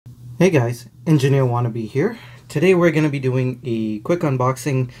Hey guys, Engineer Wannabe here. Today we're going to be doing a quick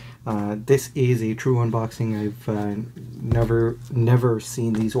unboxing. This is a true unboxing. I've never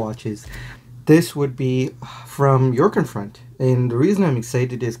seen these watches. This would be from Front, and the reason I'm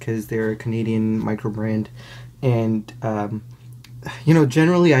excited is because they're a Canadian microbrand, and you know,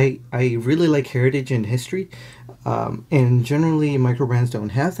 generally I really like heritage and history, and generally microbrands don't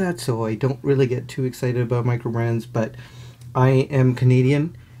have that, so I don't really get too excited about microbrands, but I am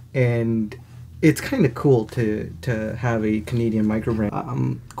Canadian, and it's kind of cool to have a Canadian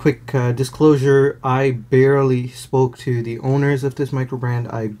microbrand. Quick disclosure, I barely spoke to the owners of this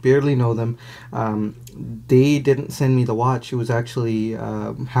microbrand. I barely know them. They didn't send me the watch. It was actually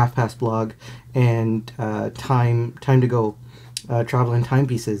Half Past Blog and TimeToGo Travel and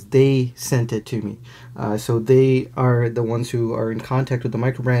Timepieces. They sent it to me. So they are the ones who are in contact with the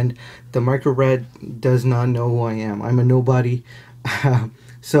microbrand. The microbrand does not know who I am. I'm a nobody.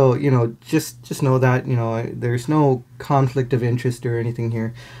 So, you know, just know that, you know, there's no conflict of interest or anything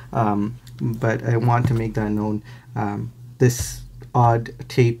here, but I want to make that known. This odd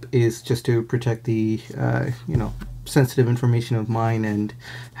tape is just to protect the, you know, sensitive information of mine and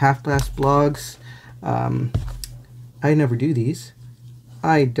Half Past Blogs. I never do these.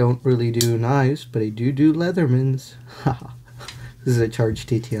 I don't really do knives, but I do Leathermans. This is a charged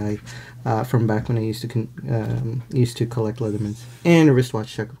TTI from back when I used to collect Leathermans, and a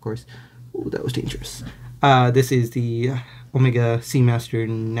wristwatch check, of course. Ooh, that was dangerous. This is the Omega Seamaster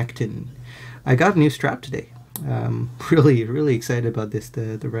Necton. I got a new strap today. Really excited about this.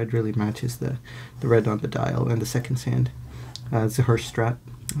 The red really matches the red on the dial and the second sand. It's a Hirsch strap.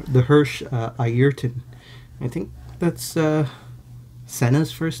 The Hirsch Ayrton. I think that's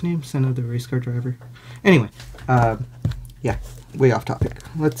Senna's first name. Senna, the race car driver. Anyway, yeah. Way off topic.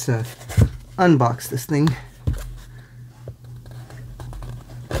 Let's unbox this thing.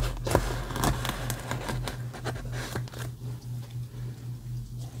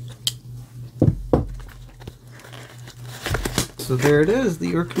 So there it is,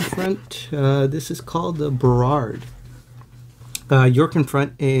 the Front. This is called the Burrard.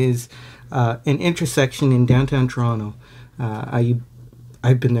 Front is an intersection in downtown Toronto.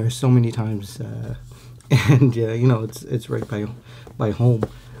 I've been there so many times. And you know, it's right by home,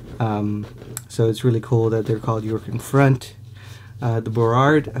 so it's really cool that they're called Front. The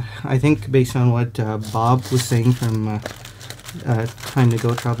Burrard, I think, based on what Bob was saying from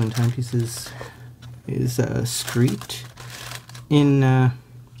TimeToGo Travel and Timepieces, is a street in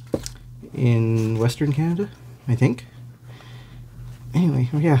Western Canada, I think. Anyway,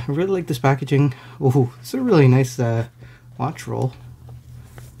 yeah, I really like this packaging. Oh, it's a really nice watch roll.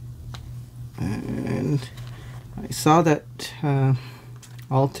 And I saw that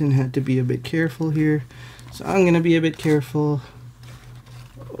Alton had to be a bit careful here, so I'm gonna be a bit careful.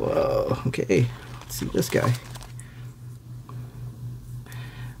 Whoa, okay, let's see this guy.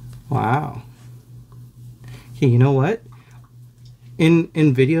 Wow. Okay, you know what? In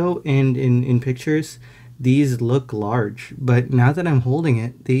video and in pictures, these look large, but now that I'm holding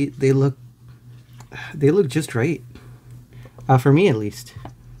it, they look just right. For me, at least.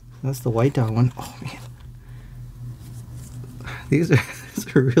 That's the white dot one. Oh man, these are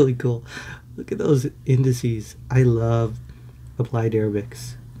really cool. Look at those indices. I love applied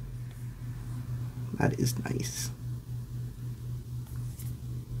Arabics. That is nice.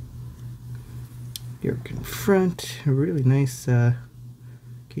 Front, a really nice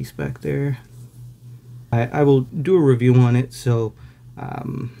case back there. I will do a review on it, so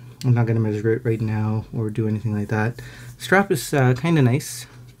I'm not going to measure it right now or do anything like that. Strap is kind of nice.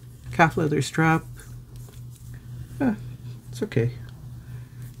 Calf leather strap. It's okay.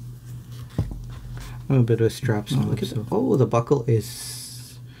 I'm a bit of a strap snob. So. Oh, the buckle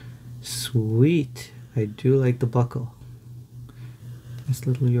is sweet. I do like the buckle. This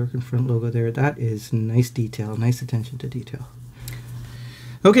little Front logo there. That is nice detail. Nice attention to detail.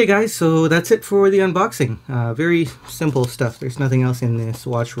 Okay guys, so that's it for the unboxing. Very simple stuff. There's nothing else in this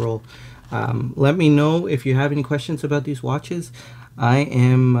watch roll. Let me know if you have any questions about these watches. I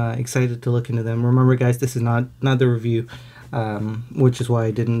am excited to look into them. Remember guys, this is not the review, which is why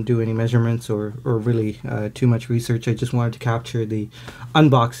I didn't do any measurements or really too much research. I just wanted to capture the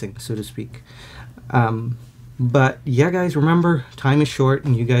unboxing, so to speak. But yeah guys, remember, time is short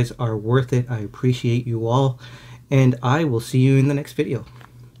and you guys are worth it. I appreciate you all, and I will see you in the next video.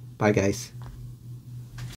 Bye guys.